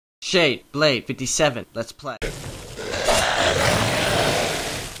Shade, Blade, 57. Let's play.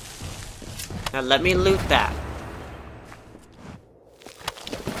 Now let me loot that.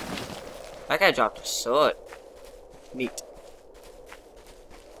 That guy dropped a sword. Neat.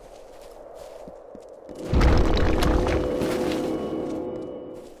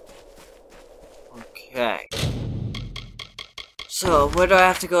 Okay. So, where do I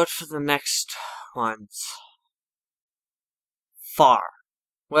have to go for the next ones? Far.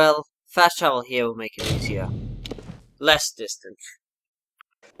 Well, fast travel here will make it easier. Less distance.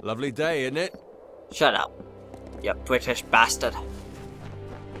 Lovely day, isn't it? Shut up, you British bastard.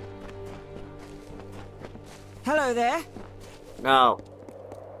 Hello there. No.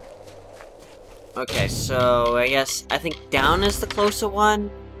 Okay, so I think down is the closer one?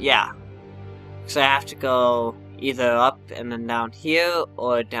 Yeah. So I have to go either up and then down here,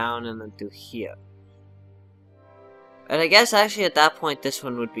 or down and then through here. And I guess actually at that point this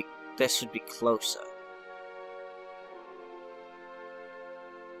would be closer.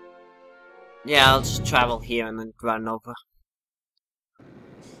 Yeah, I'll just travel here and then run over.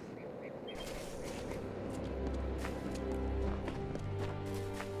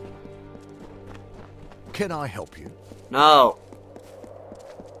 Can I help you? No.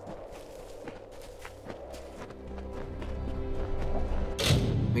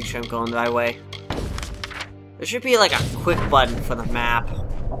 Make sure I'm going the right way. There should be like a quick button for the map.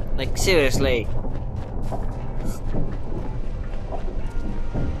 Like, seriously.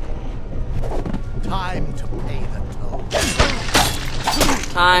 Time to pay the toll.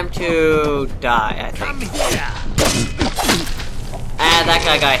 Time to die, I think. Come here. And that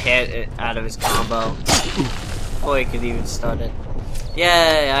guy got hit out of his combo before he could even start it.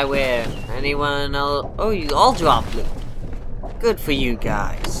 Yay, I win. Anyone else? Oh, you all dropped loot. Good for you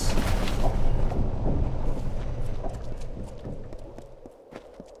guys.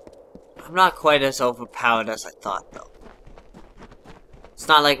 I'm not quite as overpowered as I thought, though. It's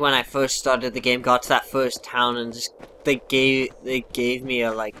not like when I first started the game, got to that first town, and just they gave me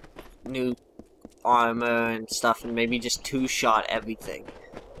a like new armor and stuff, and maybe just two-shot everything.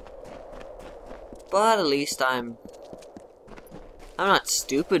 But at least I'm not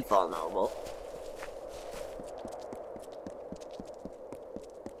stupid vulnerable.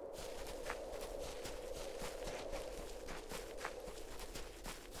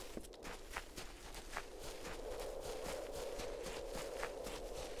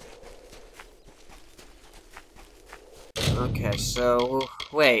 Okay, so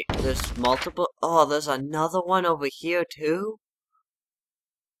wait, there's multiple. Oh, there's another one over here too?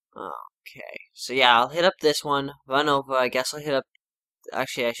 Okay, so yeah, I'll hit up this one, run over, I guess I'll hit up.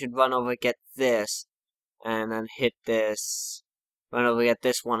 Actually, I should run over, get this, and then hit this, run over, get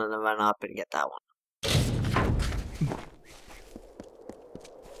this one, and then run up and get that one.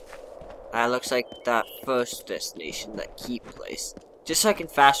 That looks like that first destination, that key place. Just so I can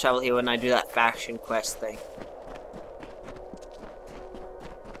fast travel here when I do that faction quest thing.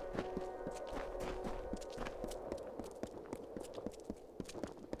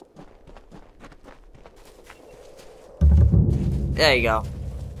 There you go.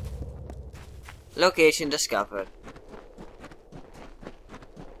 Location discovered.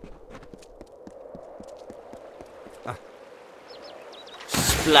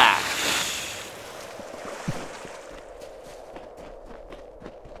 Splash.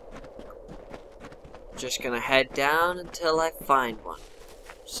 Just gonna head down until I find one.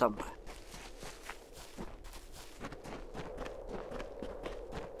 Somewhere.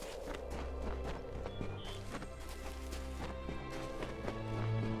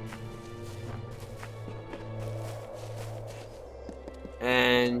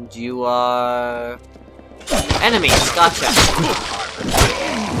 And you are enemies. Gotcha.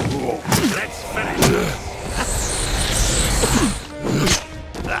 Let's finish.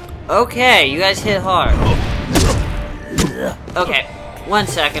 Okay, you guys hit hard. Okay, 1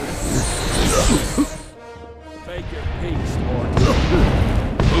 second. Take your peace, boy.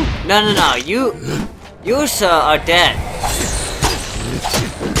 No. You sir are dead.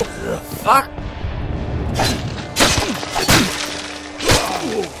 Fuck.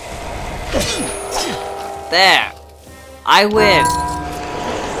 There. I win.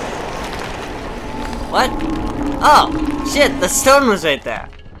 What? Oh, shit, the stone was right there.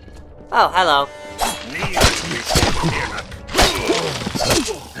 Oh, hello.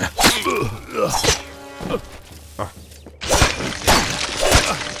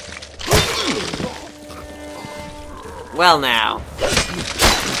 Well now.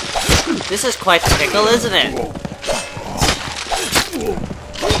 This is quite the pickle, isn't it?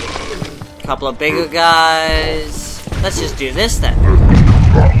 Couple of bigger guys. Let's just do this then.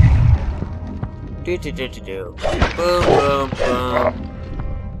 Do do do do do. Boom boom boom.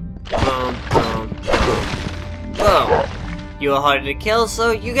 Boom boom boom. Boom. You are harder to kill,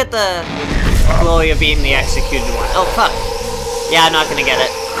 so you get the glory of being the executed one. Oh fuck. Yeah, I'm not gonna get it.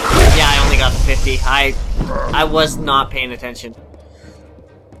 Yeah, I only got the 50. I was not paying attention.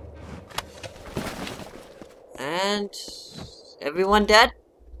 And everyone dead?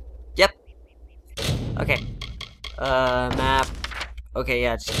 Yep. Okay. Map. Okay,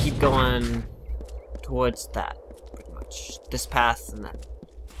 yeah, just keep going towards that, pretty much. This path and that.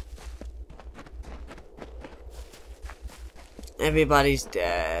 Everybody's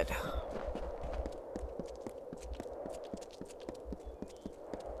dead.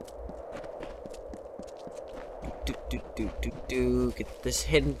 Get this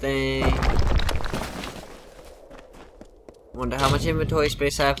hidden thing. Wonder how much inventory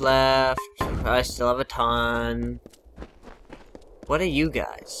space I have left. I still have a ton. What are you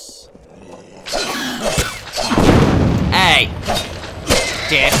guys? Hey!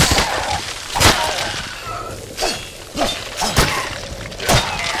 Dicks.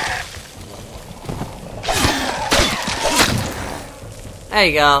 There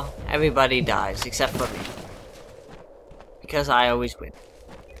you go. Everybody dies, except for me. Because I always win.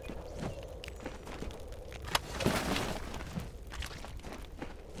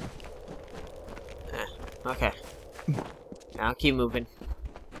 Okay. Now keep moving.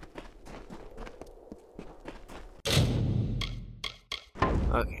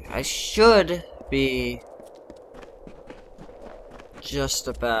 Okay, I should be just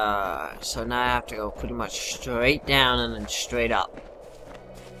about... So now I have to go pretty much straight down and then straight up.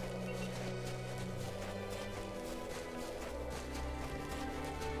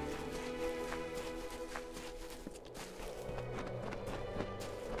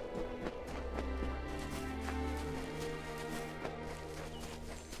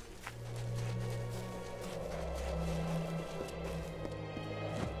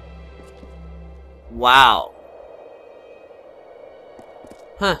 Wow.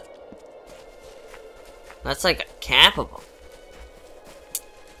 Huh. That's like a camp of them.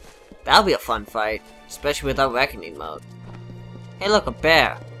 That'll be a fun fight, especially without reckoning mode. Hey look, a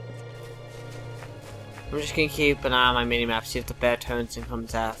bear. I'm just gonna keep an eye on my minimap, see if the bear turns and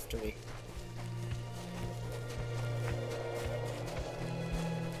comes after me.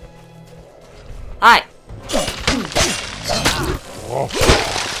 Hi!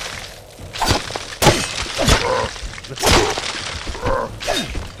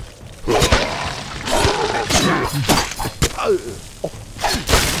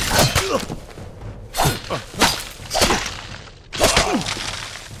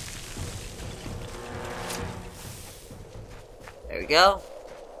 There we go.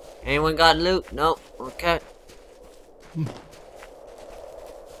 Anyone got loot? Nope. Okay.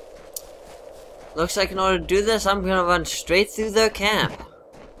 Looks like in order to do this, I'm gonna run straight through their camp.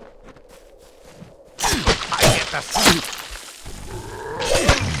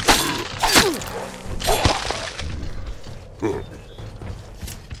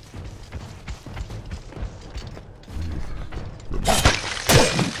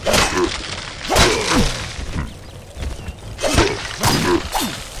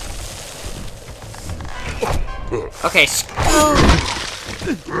 Okay, screw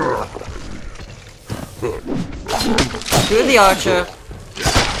the archer.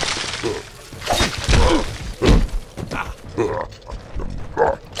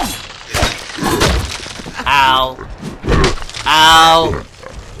 Ow. Ow.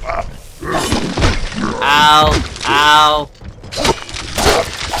 Ow. Ow.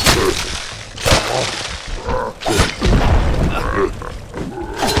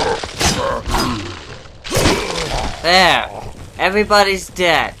 There. Everybody's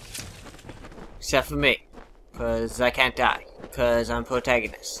dead. Except for me. Because I can't die. Because I'm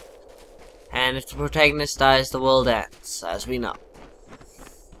protagonist. And if the protagonist dies, the world ends. As we know.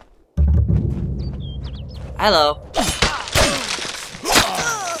 Hello.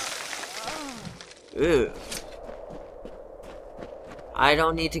 Ooh. I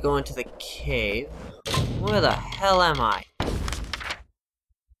don't need to go into the cave. Where the hell am I?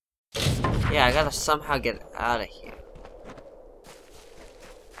 Yeah, I gotta somehow get out of here.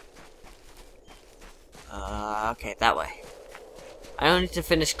 Okay, that way. I don't need to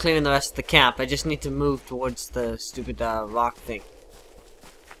finish clearing the rest of the camp. I just need to move towards the stupid rock thing.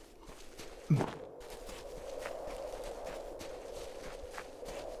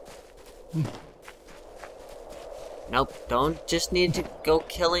 Nope, don't just need to go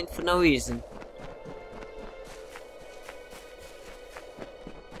killing for no reason.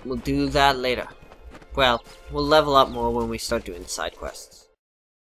 We'll do that later. Well, we'll level up more when we start doing the side quests.